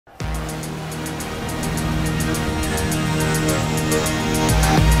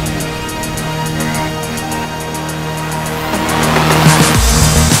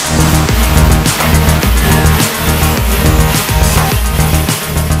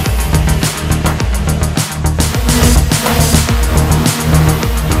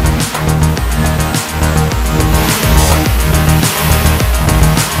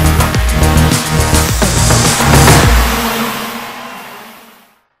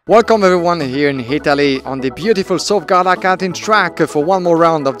Welcome everyone here in Italy on the beautiful Garda karting track for one more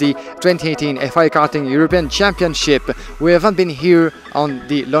round of the 2018 FIA Karting European Championship. We haven't been here on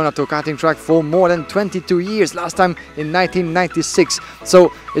the Lonato karting track for more than 22 years, last time in 1996.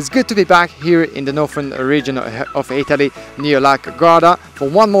 So it's good to be back here in the northern region of Italy near Lake Garda for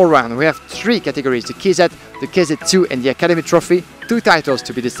one more round. We have three categories: the KZ, the KZ2 and the Academy Trophy. Two titles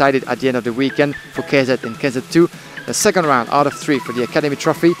to be decided at the end of the weekend for KZ and KZ2. The second round out of three for the Academy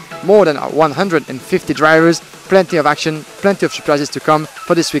Trophy. More than 150 drivers, plenty of action, plenty of surprises to come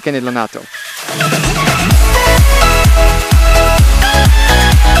for this weekend in Lonato.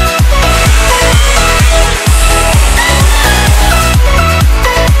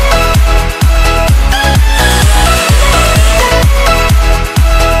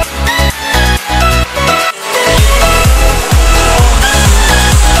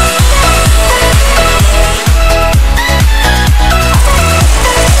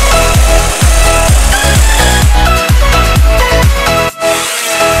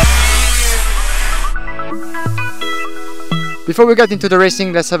 Before we get into the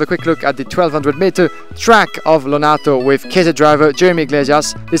racing, let's have a quick look at the 1200-meter track of Lonato with KZ driver Jeremy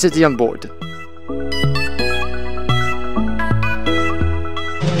Iglesias. This is the onboard.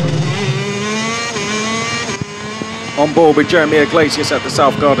 On board with Jeremy Iglesias at the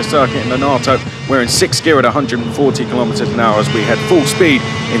South Garda circuit in Lonato. We're in 6th gear at 140 kilometers an hour as we head full speed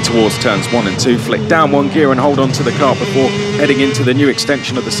in towards turns 1 and 2. Flick down 1 gear and hold on to the kart before heading into the new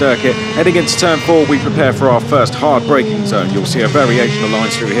extension of the circuit. Heading into turn 4, we prepare for our first hard braking zone. You'll see a variation of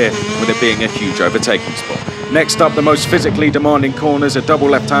lines through here, with it being a huge overtaking spot. Next up, the most physically demanding corners, a double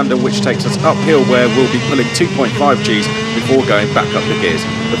left-hander which takes us uphill where we'll be pulling 2.5 Gs before going back up the gears.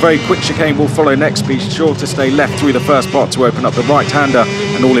 The very quick chicane will follow next. Be sure to stay left through the first part to open up the right-hander,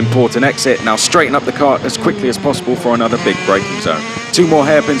 an all-important exit. Now straighten up the kart as quickly as possible for another big braking zone. 2 more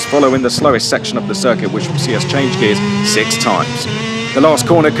hairpins follow in the slowest section of the circuit, which will see us change gears 6 times. The last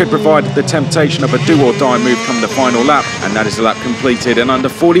corner could provide the temptation of a do-or-die move come the final lap, and that is the lap completed in under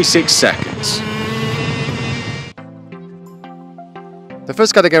 46 seconds. The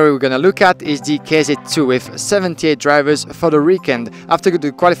first category we're going to look at is the KZ2 with 78 drivers for the weekend. After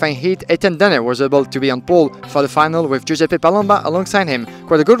the qualifying heat, Etienne Denner was able to be on pole for the final with Giuseppe Palomba alongside him.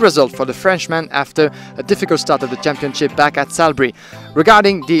 Quite a good result for the Frenchman after a difficult start of the championship back at Salbris.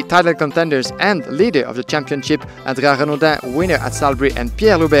 Regarding the title contenders and leader of the championship, Adrien Renaudin, winner at Salbris, and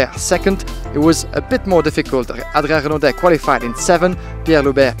Pierre Loubert, second, it was a bit more difficult. Adrien Renaudin qualified in 7, Pierre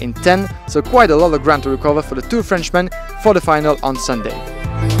Loubert in 10, so quite a lot of ground to recover for the two Frenchmen for the final on Sunday. The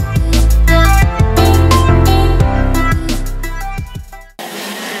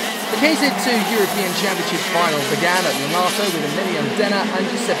KZ2 European Championship final began at Lonato with Emilian Denner and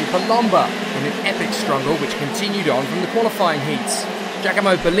Giuseppe Palomba in an epic struggle which continued on from the qualifying heats.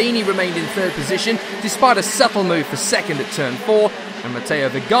 Giacomo Bellini remained in 3rd position despite a subtle move for 2nd at turn 4, and Matteo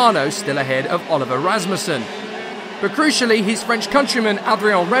Vigano still ahead of Oliver Rasmussen. But crucially, his French countryman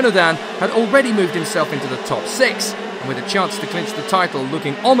Adrien Renaudin had already moved himself into the top 6, and with a chance to clinch the title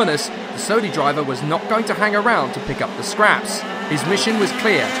looking ominous, the Saudi driver was not going to hang around to pick up the scraps. His mission was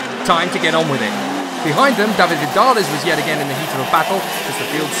clear: time to get on with it. Behind them, David Vidales was yet again in the heat of a battle as the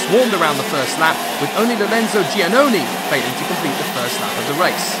field swarmed around the first lap, with only Lorenzo Giannoni failing to complete the first lap of the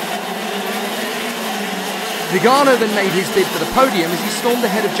race. Vigano then made his bid for the podium as he stormed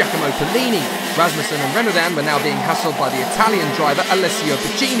ahead of Giacomo Bellini. Rasmussen and Renaudin were now being hassled by the Italian driver Alessio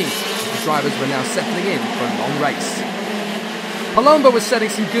Piccini, as the drivers were now settling in for a long race. Palomba was setting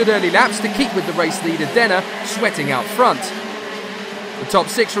some good early laps to keep with the race leader Denner, sweating out front. The top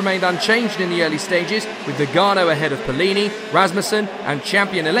 6 remained unchanged in the early stages, with Vigano ahead of Bellini, Rasmussen and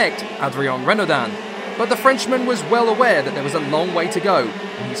champion-elect Adrien Renaudin. But the Frenchman was well aware that there was a long way to go,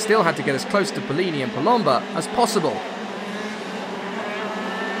 and he still had to get as close to Bellini and Palomba as possible.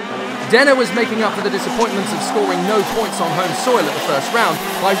 Denner was making up for the disappointments of scoring no points on home soil at the first round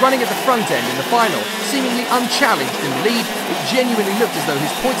by running at the front end in the final. Seemingly unchallenged in the lead, it genuinely looked as though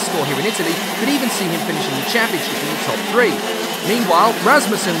his points score here in Italy could even see him finishing the championship in the top 3. Meanwhile,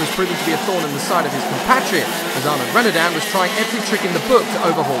 Rasmussen was proving to be a thorn in the side of his compatriot, as Arnaud Renaudin was trying every trick in the book to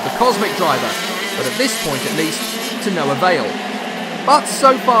overhaul the Cosmic driver, but at this point at least, to no avail. But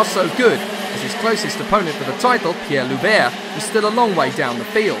so far so good, as his closest opponent for the title, Pierre Loubert, was still a long way down the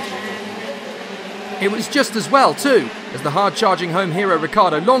field. It was just as well too, as the hard-charging home hero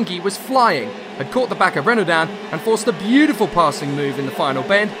Riccardo Longhi was flying, had caught the back of Renaudin and forced a beautiful passing move in the final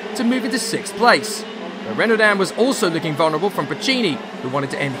bend to move into 6th place. But Renaudin was also looking vulnerable from Piccini, who wanted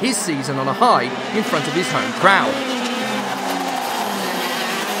to end his season on a high in front of his home crowd.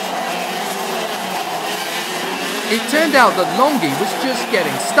 It turned out that Longhi was just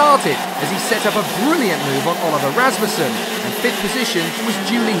getting started as he set up a brilliant move on Oliver Rasmussen, and 5th position was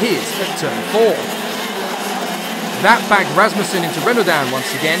duly his at turn 4. That bagged Rasmussen into Renaudin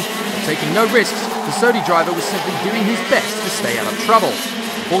once again, but taking no risks, the Saudi driver was simply doing his best to stay out of trouble.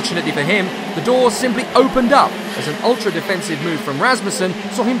 Fortunately for him, the door simply opened up as an ultra-defensive move from Rasmussen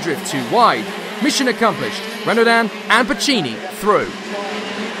saw him drift too wide. Mission accomplished, Renaudin and Pacini through.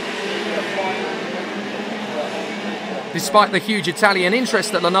 Despite the huge Italian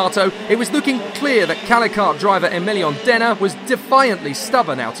interest at Lonato, it was looking clear that Kart driver Emilion Denner was defiantly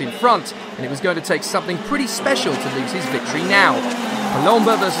stubborn out in front, and it was going to take something pretty special to lose his victory now.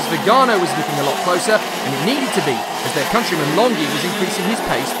 Palomba versus Vigano was looking a lot closer, and it needed to be, as their countryman Longhi was increasing his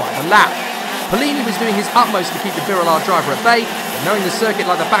pace by the lap. Pellini was doing his utmost to keep the Birolard driver at bay, but knowing the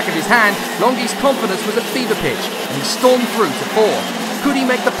circuit like the back of his hand, Longhi's confidence was at fever pitch, and he stormed through to 4th. Could he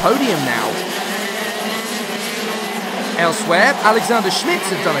make the podium now? Elsewhere, Alexander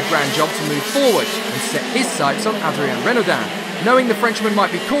Schmitz had done a grand job to move forward and set his sights on Adrien Renaudin. Knowing the Frenchman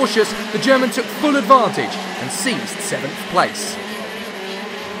might be cautious, the German took full advantage and seized 7th place.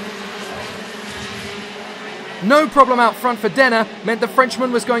 No problem out front for Denner meant the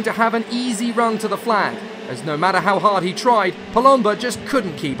Frenchman was going to have an easy run to the flag, as no matter how hard he tried, Palomba just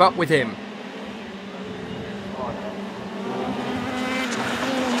couldn't keep up with him.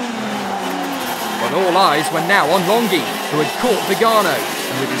 But all eyes were now on Longhi, who had caught Vigano,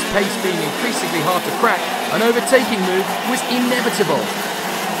 and with his pace being increasingly hard to crack, an overtaking move was inevitable.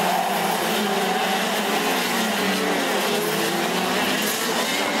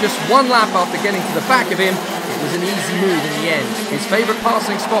 Just one lap after getting to the back of him, it was an easy move in the end. His favourite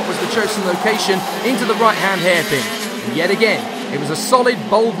passing spot was the chosen location into the right-hand hairpin. And yet again, it was a solid,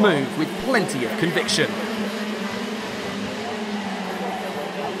 bold move with plenty of conviction.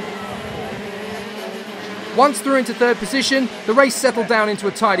 Once through into 3rd position, the race settled down into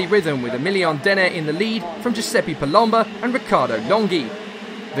a tidy rhythm with Emilion Denner in the lead from Giuseppe Palomba and Riccardo Longhi.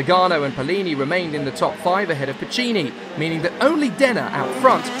 Vigano and Pellini remained in the top 5 ahead of Pacini, meaning that only Denner out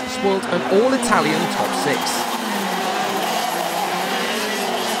front spoilt an all-Italian top 6.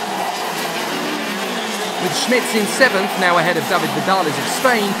 With Schmitz in 7th, now ahead of David Vidales of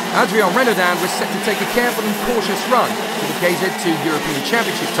Spain, Adrien Renaudin was set to take a careful and cautious run to the KZ2 European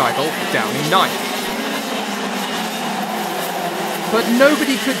Championship title down in 9th. But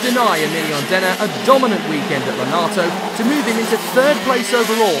nobody could deny Emilion Denner a dominant weekend at Lonato to move him into 3rd place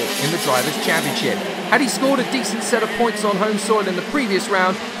overall in the Drivers' Championship. Had he scored a decent set of points on home soil in the previous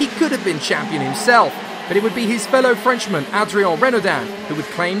round, he could have been champion himself. But it would be his fellow Frenchman Adrien Renaudin who would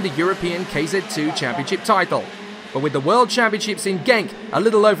claim the European KZ2 Championship title. But with the World Championships in Genk a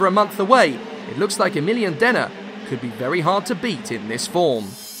little over a month away, it looks like Emilion Denner could be very hard to beat in this form.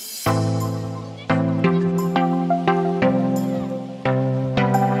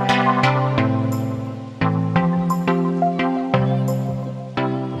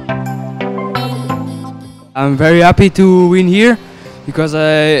 I'm very happy to win here because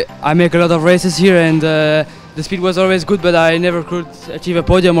I make a lot of races here, and the speed was always good, but I never could achieve a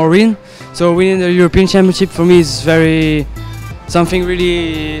podium or win. So winning the European Championship for me is something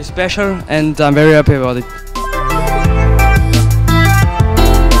really special, and I'm very happy about it.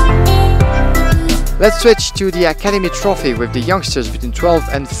 Let's switch to the Academy Trophy with the youngsters between 12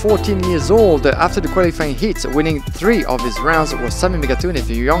 and 14 years old. After the qualifying heats, winning 3 of his rounds was Sami Megatounef,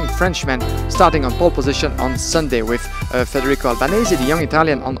 the young Frenchman, starting on pole position on Sunday, with Federico Albanese, the young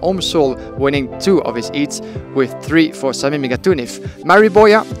Italian, on home soil, winning 2 of his heats, with 3 for Sami Megatounef. Mari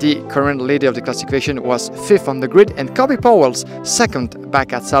Boya, the current leader of the classification, was 5th on the grid, and Kobe Powell's 2nd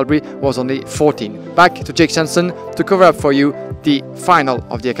back at Salbury was only 14. Back to Jake Jensen to cover up for you the final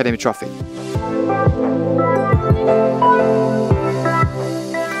of the Academy Trophy.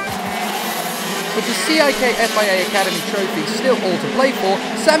 With the CIK FIA Academy Trophy still all to play for,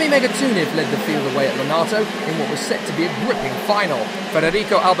 Sami Megatounef led the field away at Lonato in what was set to be a gripping final.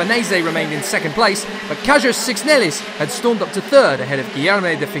 Federico Albanese remained in 2nd place, but Kajos Sixnelis had stormed up to 3rd ahead of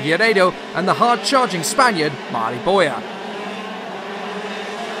Guillermo de Figueiredo and the hard-charging Spaniard Mari Boya.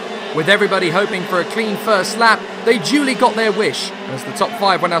 With everybody hoping for a clean first lap, they duly got their wish, and as the top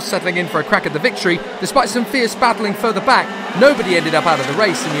 5 were now settling in for a crack at the victory, despite some fierce battling further back, nobody ended up out of the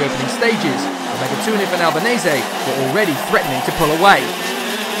race in the opening stages. Megatounef and Albanese were already threatening to pull away.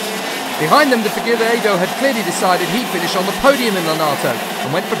 Behind them, de Figueiredo had clearly decided he'd finish on the podium in Lonato and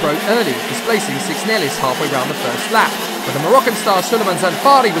went for broke early, displacing Sixnelis halfway round the first lap. But the Moroccan star Suleiman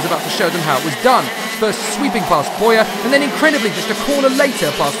Zanfari was about to show them how it was done, first sweeping past Boya and then incredibly just a corner later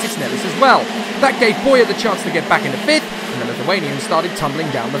past Sixnelis as well. That gave Boya the chance to get back into 5th, and the Lithuanian started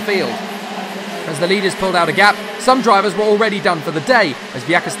tumbling down the field. As the leaders pulled out a gap, some drivers were already done for the day, as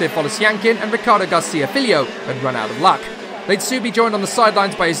Vyacheslav Folosyankin and Ricardo Garcia Filho had run out of luck. They'd soon be joined on the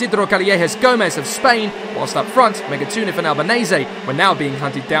sidelines by Isidro Callejas Gomez of Spain, whilst up front, Megatunif and Albanese were now being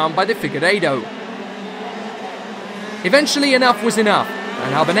hunted down by the Figueiredo. Eventually enough was enough,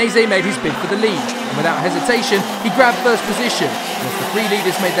 and Albanese made his bid for the lead, and without hesitation, he grabbed first position, and as the three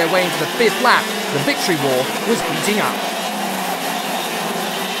leaders made their way into the fifth lap, the victory war was heating up.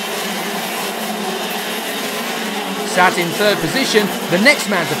 Sat in third position, the next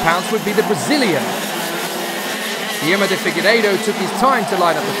man to pounce would be the Brazilian. Guillermo de Figueiredo took his time to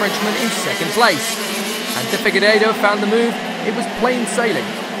line up the Frenchman in second place. And de Figueiredo found the move, it was plain sailing.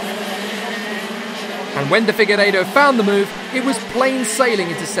 And when de Figueiredo found the move, it was plain sailing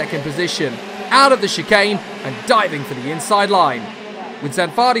into second position, out of the chicane and diving for the inside line. With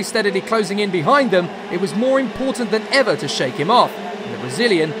Zanfari steadily closing in behind them, it was more important than ever to shake him off, and the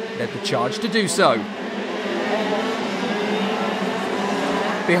Brazilian led the charge to do so.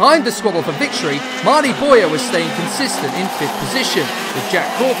 Behind the squabble for victory, Marty Boyer was staying consistent in fifth position, with Jack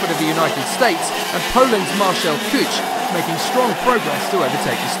Crawford of the United States and Poland's Marcel Kuch making strong progress to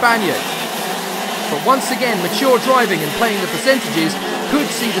overtake the Spaniard. But once again, mature driving and playing the percentages could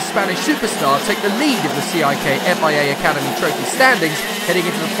see the Spanish superstar take the lead of the CIK FIA Academy Trophy standings heading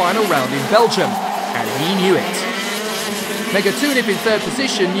into the final round in Belgium, and he knew it. Megatunif in third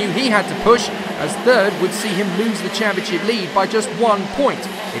position knew he had to push, as third would see him lose the championship lead by just 1 point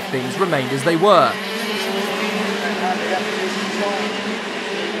if things remained as they were.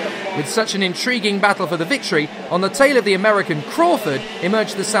 With such an intriguing battle for the victory, on the tail of the American Crawford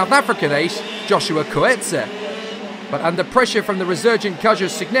emerged the South African ace Joshua Coetze. But under pressure from the resurgent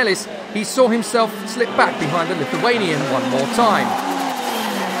Kajus Signelis, he saw himself slip back behind the Lithuanian one more time.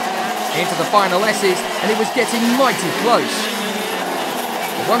 Into the final S's, and it was getting mighty close.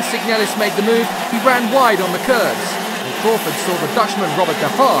 But once Signelis made the move, he ran wide on the curves, and Crawford saw the Dutchman Robert de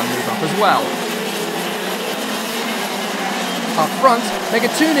Haan move up as well. Up front,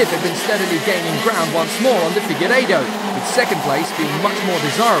 Megatunif had been steadily gaining ground once more on de Figueiredo, with second place being much more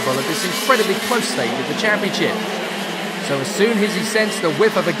desirable at this incredibly close stage of the championship. So as soon as he sensed the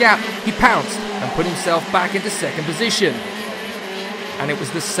whiff of a gap, he pounced and put himself back into second position. And it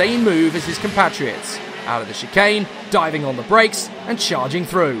was the same move as his compatriots, out of the chicane, diving on the brakes and charging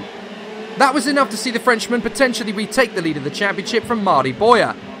through. That was enough to see the Frenchman potentially retake the lead of the championship from Marty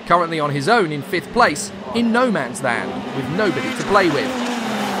Boyer, currently on his own in fifth place, in no man's land, with nobody to play with.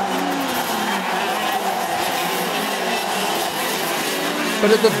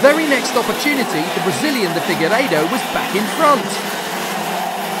 But at the very next opportunity, the Brazilian de Figueiredo was back in front.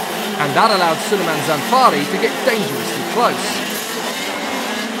 And that allowed Suleiman Zanfari to get dangerously close.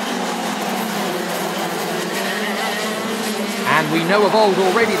 And we know of old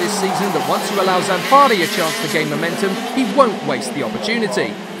already this season that once you allow Zanfari a chance to gain momentum, he won't waste the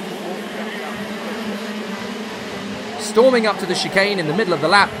opportunity. Storming up to the chicane in the middle of the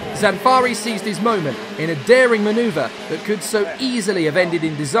lap, Zanfari seized his moment in a daring manoeuvre that could so easily have ended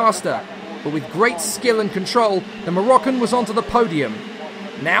in disaster. But with great skill and control, the Moroccan was onto the podium,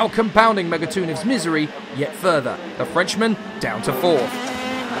 now compounding Megatunif's misery yet further, the Frenchman down to fourth.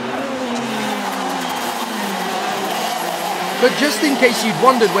 But just in case you'd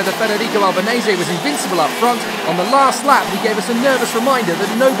wondered whether Federico Albanese was invincible up front, on the last lap he gave us a nervous reminder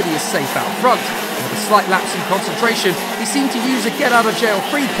that nobody is safe out front. And with a slight lapse in concentration, he seemed to use a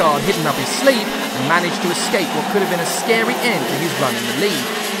get-out-of-jail-free card hidden up his sleeve and managed to escape what could have been a scary end to his run in the lead.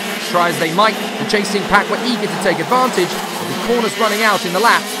 Try as they might, the chasing pack were eager to take advantage, but with corners running out in the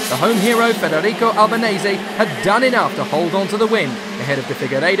lap, the home hero Federico Albanese had done enough to hold on to the win, ahead of de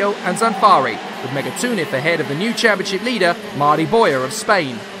Figueiredo and Zanfari, with Megatunif ahead of the new championship leader, Marty Boyer of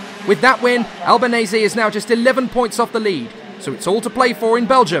Spain. With that win, Albanese is now just 11 points off the lead, so it's all to play for in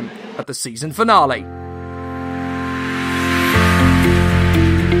Belgium at the season finale.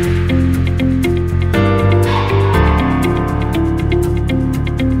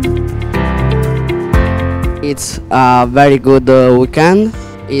 It's a very good weekend.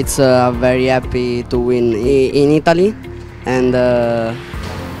 It's very happy to win in Italy and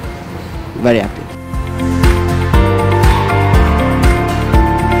very happy.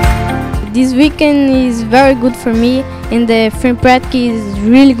 This weekend is very good for me, and the free practice is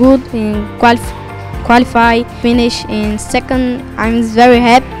really good. In qualify, finish in second. I'm very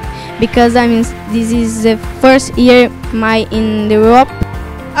happy because this is the first year in Europe.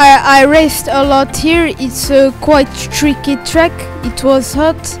 I raced a lot here. It's a quite tricky track. It was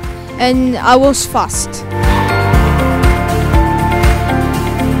hot and I was fast.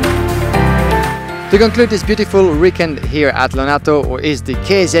 To conclude this beautiful weekend here at Lonato is the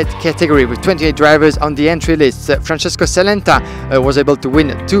KZ category with 28 drivers on the entry list. Francesco Salenta was able to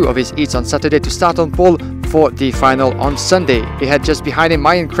win 2 of his heats on Saturday to start on pole for the final on Sunday. He had just behind him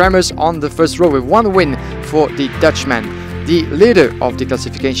Marian Kramers on the first row with 1 win for the Dutchman. The leader of the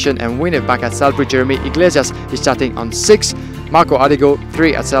classification and winner back at Salisbury, Jeremy Iglesias, is starting on 6. Marco Adigo,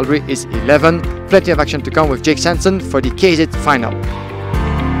 3 at Salisbury, is 11. Plenty of action to come with Jake Sanson for the KZ final.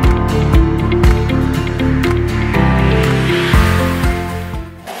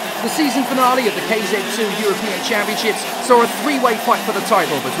 The season finale of the KZ2 European Championships saw a 3-way fight for the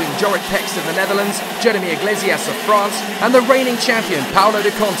title between Jorrit Pex of the Netherlands, Jeremy Iglesias of France, and the reigning champion Paolo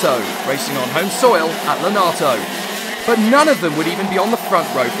Di Conto, racing on home soil at Lonato. But none of them would even be on the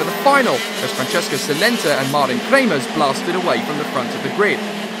front row for the final, as Francesco Salenta and Martin Kramers blasted away from the front of the grid.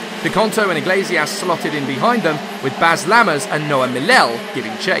 Di Conto and Iglesias slotted in behind them, with Baz Lammers and Noah Millel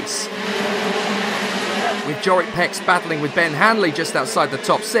giving chase. With Jorrit Pex battling with Ben Hanley just outside the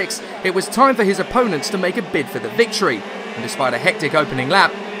top 6, it was time for his opponents to make a bid for the victory. And despite a hectic opening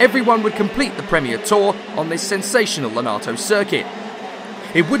lap, everyone would complete the Premier Tour on this sensational Lonato circuit.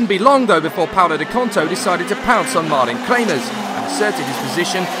 It wouldn't be long though before Paolo Di Conto decided to pounce on Martin Kramers and asserted his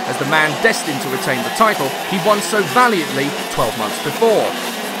position as the man destined to retain the title he won so valiantly 12 months before.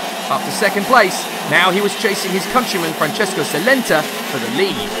 Up to second place, now he was chasing his countryman Francesco Salenta for the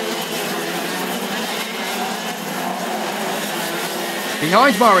lead.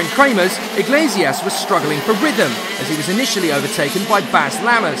 Behind Martin Kramers, Iglesias was struggling for rhythm as he was initially overtaken by Baz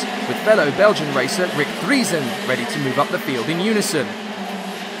Lammers, with fellow Belgian racer Rick Driesen ready to move up the field in unison.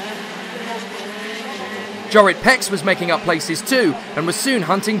 Jorrit Pex was making up places too and was soon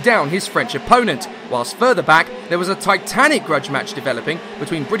hunting down his French opponent, whilst further back there was a titanic grudge match developing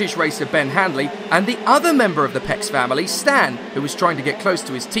between British racer Ben Handley and the other member of the Pex family, Stan, who was trying to get close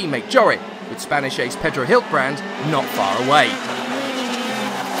to his teammate Jorrit, with Spanish ace Pedro Hiltbrand not far away.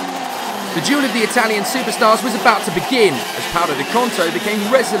 The duel of the Italian superstars was about to begin as Paolo Di Conto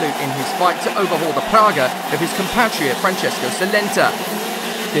became resolute in his fight to overhaul the Praga of his compatriot Francesco Salenta.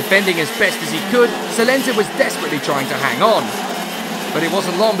 Defending as best as he could, Salenta was desperately trying to hang on. But it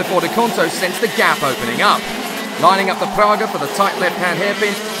wasn't long before Di Conto sensed the gap opening up. Lining up the Praga for the tight left-hand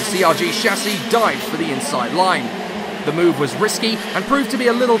hairpin, the CRG chassis dived for the inside line. The move was risky and proved to be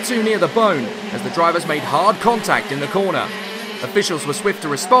a little too near the bone as the drivers made hard contact in the corner. Officials were swift to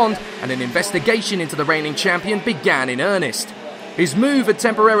respond, and an investigation into the reigning champion began in earnest. His move had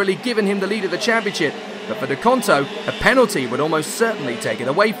temporarily given him the lead of the championship, but for Di Conto, a penalty would almost certainly take it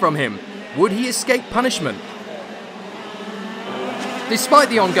away from him. Would he escape punishment? Despite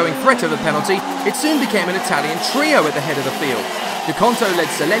the ongoing threat of a penalty, it soon became an Italian trio at the head of the field. Di Conto led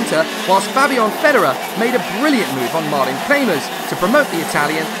Salenta, whilst Fabian Federer made a brilliant move on Martin Kramers to promote the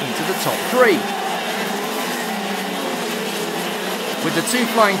Italian into the top 3. With the 2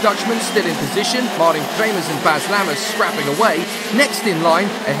 Flying Dutchmen still in position, Martin Kramers and Baz Lammers scrapping away, next in line,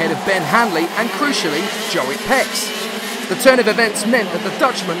 ahead of Ben Hanley and crucially, Jorrit Pex. The turn of events meant that the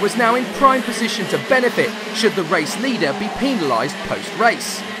Dutchman was now in prime position to benefit should the race leader be penalised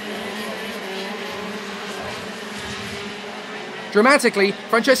post-race. Dramatically,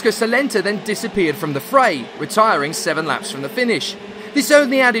 Francesco Salenta then disappeared from the fray, retiring 7 laps from the finish. This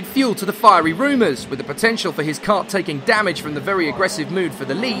only added fuel to the fiery rumours, with the potential for his kart taking damage from the very aggressive mood for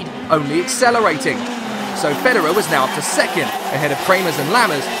the lead only accelerating. So Federer was now up to second, ahead of Kramers and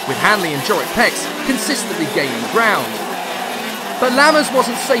Lammers, with Hanley and Jorrit Pex consistently gaining ground. But Lammers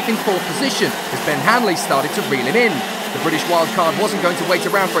wasn't safe in 4th position, as Ben Hanley started to reel him in. The British wildcard wasn't going to wait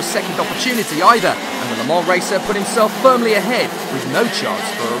around for a second opportunity either, and the Le Mans racer put himself firmly ahead, with no chance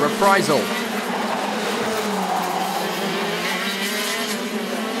for a reprisal.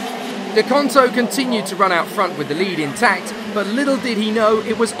 Di Conto continued to run out front with the lead intact, but little did he know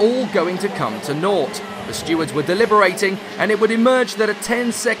it was all going to come to naught. The stewards were deliberating, and it would emerge that a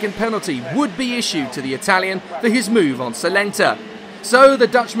 10-second penalty would be issued to the Italian for his move on Salenta. So the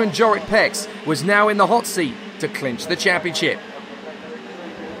Dutchman Jorrit Pex was now in the hot seat to clinch the championship.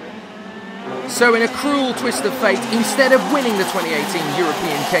 So in a cruel twist of fate, instead of winning the 2018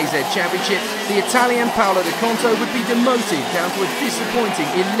 European KZ Championship, the Italian Paolo Di Conto would be demoted down to a disappointing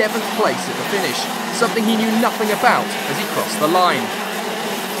 11th place at the finish, something he knew nothing about as he crossed the line.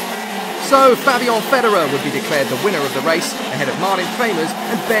 So Fabian Federer would be declared the winner of the race, ahead of Martin Kramers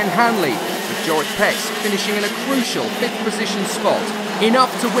and Ben Hanley, with Jorrit Pex finishing in a crucial 5th position spot,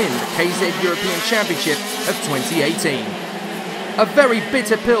 enough to win the KZ European Championship of 2018. A very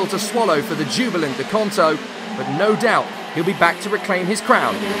bitter pill to swallow for the jubilant Di Conto, but no doubt he'll be back to reclaim his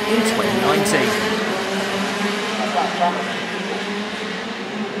crown in 2019.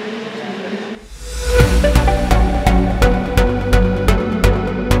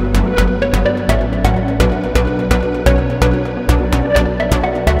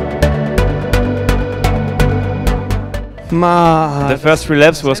 The first 3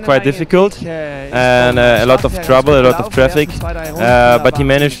 laps was quite difficult and a lot of trouble, a lot of traffic, but he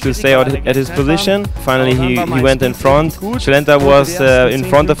managed to stay out at his position. Finally he went in front. Celenta was in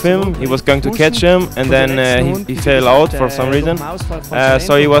front of him, he was going to catch him, and then he fell out for some reason.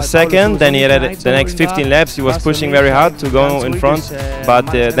 So he was second, then he had the next 15 laps, he was pushing very hard to go in front, but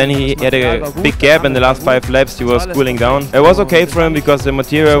then he had a big gap, and the last 5 laps he was cooling down. It was okay for him because the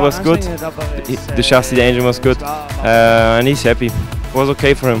material was good, the chassis, the engine was good. And he's happy. It was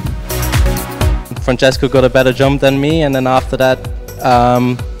okay for him. Francesco got a better jump than me, and then after that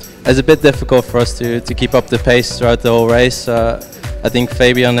it's a bit difficult for us to keep up the pace throughout the whole race. I think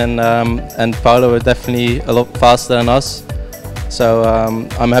Fabian and Paolo were definitely a lot faster than us, so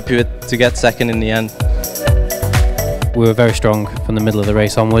I'm happy to get second in the end. We were very strong from the middle of the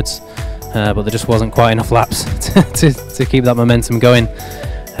race onwards, but there just wasn't quite enough laps to keep that momentum going.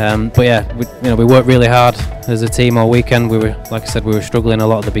 But yeah, we worked really hard as a team all weekend. We were, like I said, we were struggling a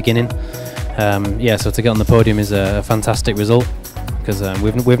lot at the beginning. Yeah, so to get on the podium is a fantastic result because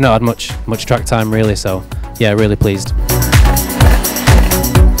we've not had much track time really. So yeah, really pleased.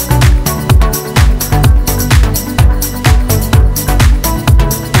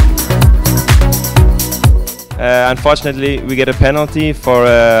 Unfortunately, we get a penalty for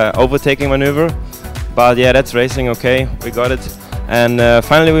overtaking maneuver, but yeah, that's racing. Okay, we got it. And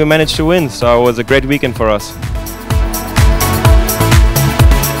finally we managed to win, so it was a great weekend for us.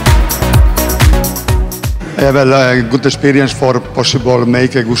 I have a good experience for possible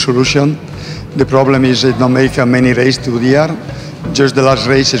make a good solution. The problem is it don't make many races to the year. Just the last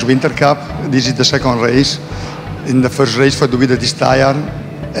race is Winter Cup. This is the second race. In the first race for with this tire,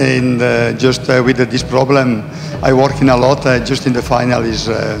 and just with this problem, I working a lot. Just in the final is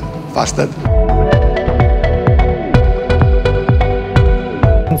faster.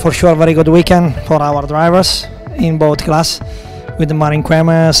 For sure, very good weekend for our drivers in both class, with the Marin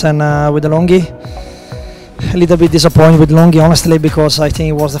Quemes and with the Longhi. A little bit disappointed with Longhi, honestly, because I think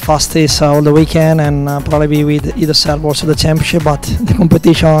it was the fastest all the weekend, and probably with either serve also the championship. But the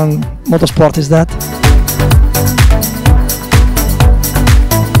competition, motorsport is that.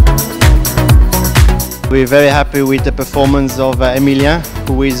 We're very happy with the performance of Emilien,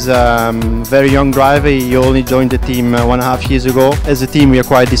 who is a very young driver. He only joined the team 1.5 years ago. As a team, we are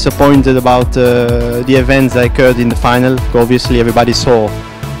quite disappointed about the events that occurred in the final. Obviously, everybody saw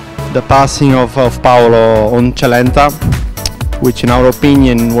the passing of Paolo on Celenta, which in our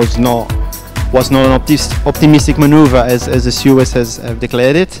opinion was not an optimistic maneuver as the stewards have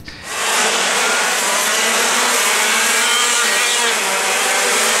declared it.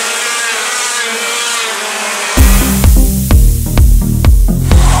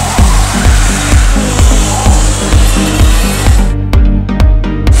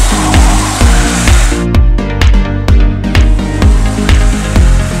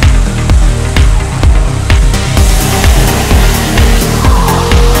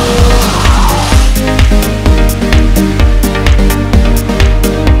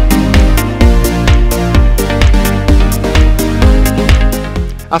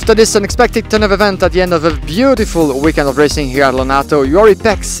 After this unexpected turn of event at the end of a beautiful weekend of racing here at Lonato, Yuri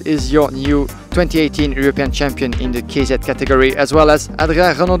Pex is your new 2018 European champion in the KZ category, as well as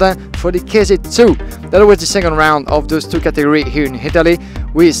Adrien Renaudin for the KZ2. That was the second round of those two categories here in Italy.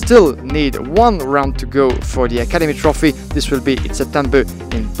 We still need one round to go for the Academy Trophy. This will be in September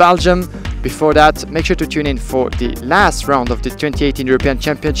in Belgium. Before that, make sure to tune in for the last round of the 2018 European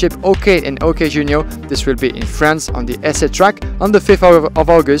Championship, OK and OK Junior. This will be in France on the SA track on the 5th of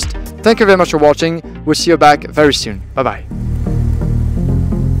August. Thank you very much for watching. We'll see you back very soon. Bye bye.